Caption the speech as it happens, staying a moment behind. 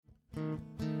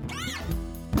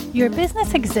Your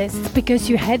business exists because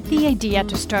you had the idea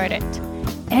to start it.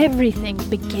 Everything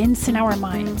begins in our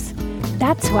minds.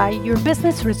 That's why your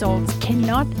business results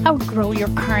cannot outgrow your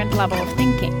current level of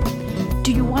thinking.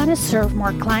 Do you want to serve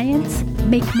more clients,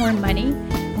 make more money,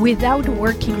 without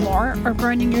working more or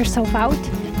burning yourself out?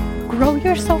 Grow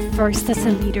yourself first as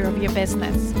a leader of your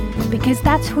business, because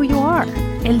that's who you are,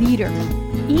 a leader,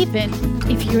 even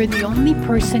if you're the only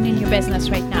person in your business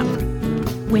right now.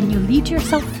 When you lead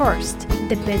yourself first,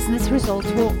 the business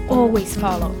results will always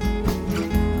follow.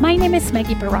 My name is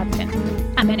Maggie Perotin.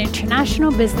 I'm an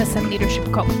international business and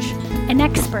leadership coach, an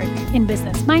expert in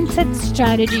business mindset,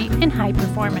 strategy, and high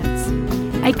performance.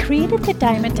 I created the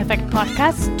Diamond Effect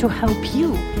podcast to help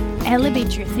you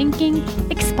elevate your thinking,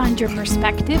 expand your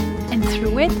perspective, and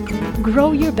through it,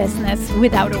 grow your business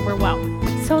without overwhelm.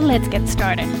 So let's get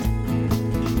started.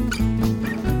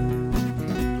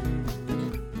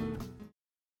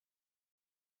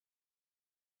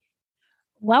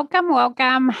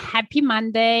 Welcome. Happy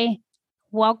Monday.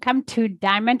 Welcome to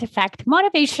Diamond Effect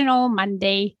Motivational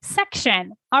Monday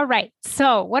section. All right.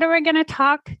 So what are we going to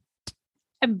talk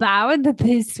about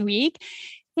this week?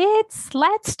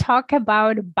 Let's talk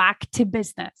about back to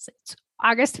business. It's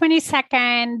August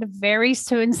 22nd, very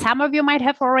soon. Some of you might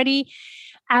have already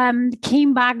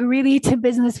came back really to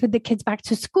business with the kids back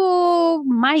to school.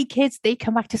 My kids, they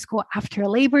come back to school after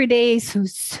Labor Day, so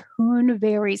soon,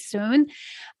 very soon.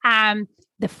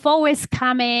 The fall is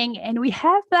coming, and we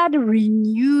have that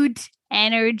renewed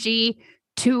energy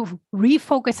to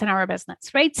refocus on our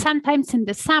business, right? Sometimes in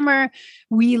the summer,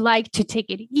 we like to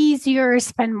take it easier,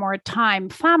 spend more time,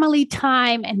 family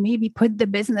time, and maybe put the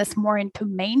business more into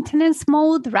maintenance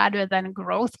mode rather than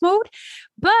growth mode.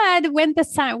 But when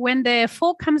the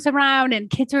fall comes around and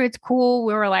kids are at school,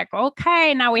 we were like,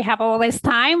 okay, now we have all this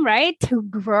time, right, to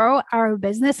grow our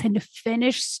business and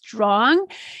finish strong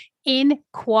in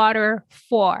quarter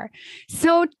 4.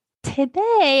 So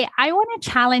today, I want to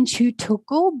challenge you to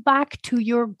go back to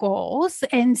your goals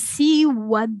and see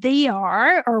what they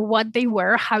are or what they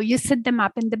were, how you set them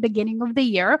up in the beginning of the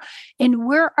year, and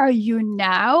where are you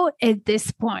now at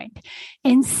this point,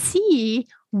 and see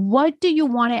what do you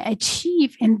want to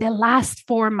achieve in the last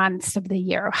 4 months of the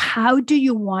year? How do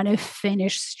you want to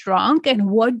finish strong?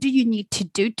 And what do you need to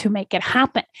do to make it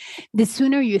happen? The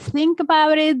sooner you think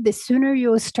about it, the sooner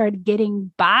you'll start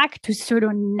getting back to sort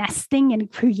of nesting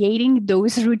and creating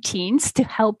those routines to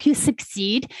help you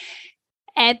succeed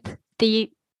at the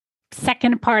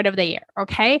second part of the year.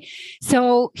 Okay.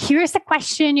 So here's a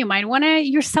question you might want to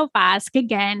yourself ask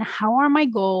again. How are my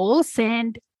goals?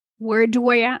 And where do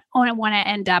I want to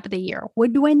end up the year?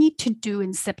 What do I need to do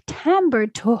in September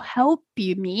to help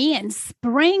me and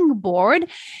springboard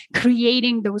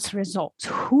creating those results?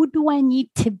 Who do I need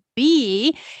to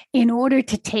be in order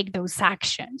to take those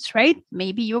actions, right?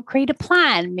 Maybe you'll create a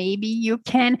plan. Maybe you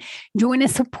can join a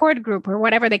support group or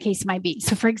whatever the case might be.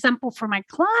 So for example, for my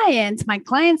clients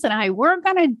and I, we're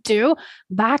going to do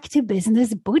back to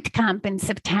business bootcamp in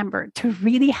September to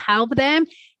really help them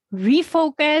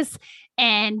refocus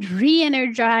and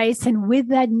re-energize, and with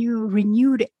that new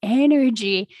renewed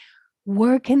energy,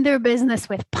 work in their business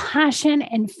with passion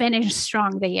and finish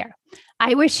strong the year.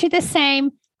 I wish you the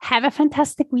same. Have a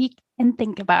fantastic week and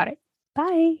think about it.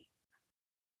 Bye.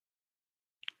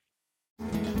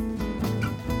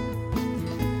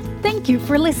 Thank you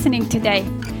for listening today.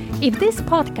 If this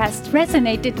podcast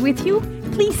resonated with you,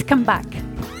 please come back.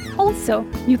 Also,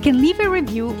 you can leave a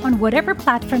review on whatever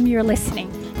platform you're listening.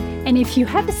 And if you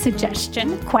have a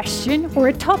suggestion, question, or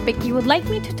a topic you would like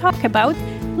me to talk about,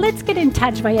 let's get in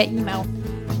touch via email.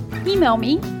 Email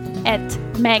me at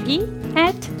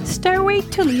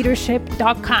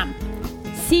maggie@stairwaytoleadership.com.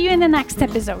 See you in the next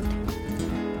episode.